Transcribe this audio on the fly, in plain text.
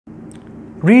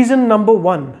Reason number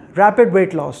one, rapid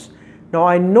weight loss. Now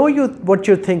I know what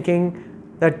you're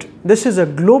thinking, that this is a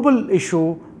global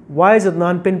issue. Why is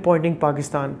Adnan pinpointing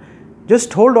Pakistan?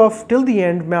 Just hold off till the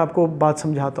end. मैं आपको बात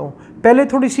समझाता हूँ. पहले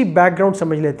थोड़ी सी background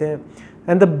समझ लेते हैं.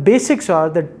 And the basics are,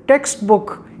 the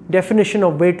textbook definition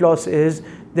of weight loss is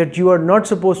that you are not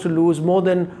supposed to lose more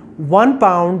than 1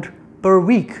 pound per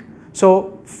week.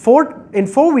 So in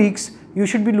 4 weeks, you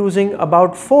should be losing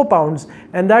about 4 pounds,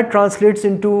 and that translates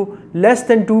into less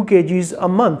than 2 kgs a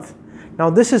month. Now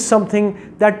this is something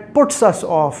that puts us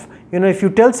off. You know, if you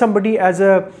tell somebody as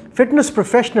a fitness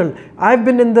professional, I've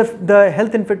been in the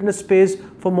health and fitness space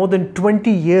for more than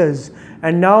 20 years.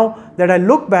 And now that I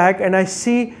look back and I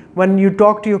see when you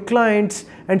talk to your clients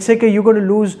and say, okay, you're going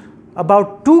to lose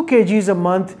about 2 kgs a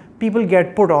month, people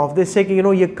get put off. They say, you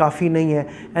know, ye kafi nahi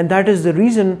hai. And that is the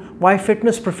reason why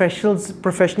fitness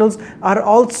professionals are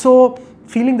also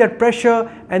feeling that pressure,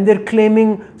 and they're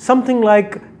claiming something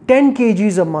like 10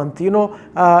 kgs a month. You know,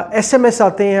 SMS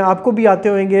आते हैं, आपको भी आते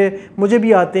होंगे, मुझे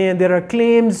भी आते हैं. There are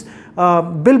claims,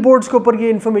 billboards के ऊपर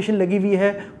ये information लगी हुई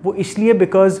है. वो इसलिए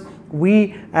because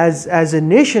we as a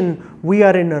nation, we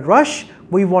are in a rush.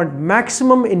 We want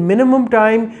maximum in minimum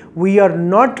time. We are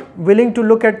not willing to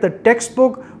look at the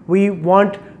textbook. We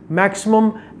want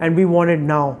maximum and we want it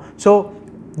now. So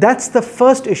that's the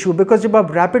first issue, because जब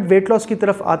आप rapid weight loss की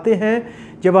तरफ आते हैं,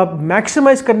 जब आप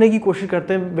maximize करने की कोशिश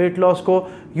करते हैं weight loss को,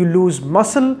 you lose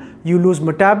muscle, you lose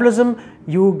metabolism,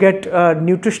 you get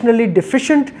nutritionally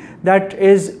deficient, that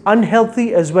is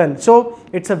unhealthy as well. So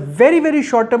it's a very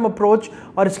short term approach.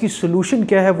 और इसकी solution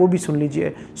क्या है वो भी सुन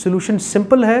लीजिए. Solution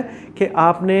simple है कि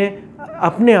आपने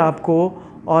अपने आप को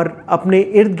और अपने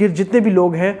इर्द गिर्द जितने भी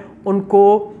लोग हैं उनको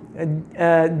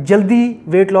जल्दी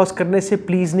वेट लॉस करने से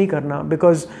प्लीज़ नहीं करना.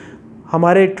 बिकॉज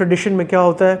हमारे ट्रेडिशन में क्या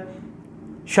होता है,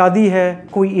 शादी है,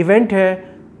 कोई इवेंट है,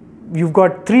 you've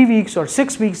got 3 weeks or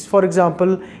 6 weeks for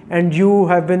example, and you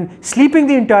have been sleeping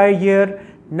the entire year.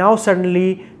 Now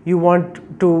suddenly you want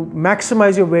to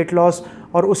maximize your weight loss,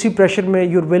 और उसी प्रेशर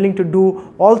में you're willing to do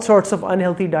all sorts of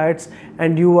unhealthy diets,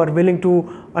 and you are willing to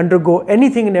undergo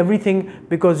anything and everything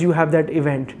because you have that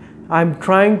event. I'm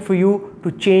trying for you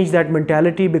to change that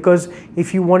mentality, because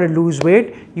if you want to lose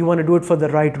weight, you want to do it for the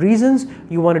right reasons,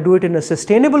 you want to do it in a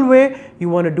sustainable way, you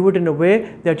want to do it in a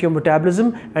way that your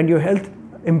metabolism and your health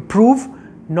improve,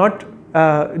 not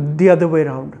the other way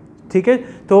around. ठीक है,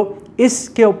 तो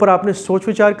इसके ऊपर आपने सोच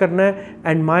विचार करना है.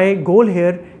 And my goal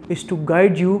here is to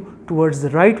guide you towards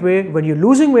the right way. When you're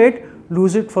losing weight,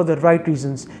 lose it for the right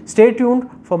reasons. Stay tuned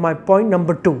for my point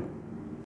number 2.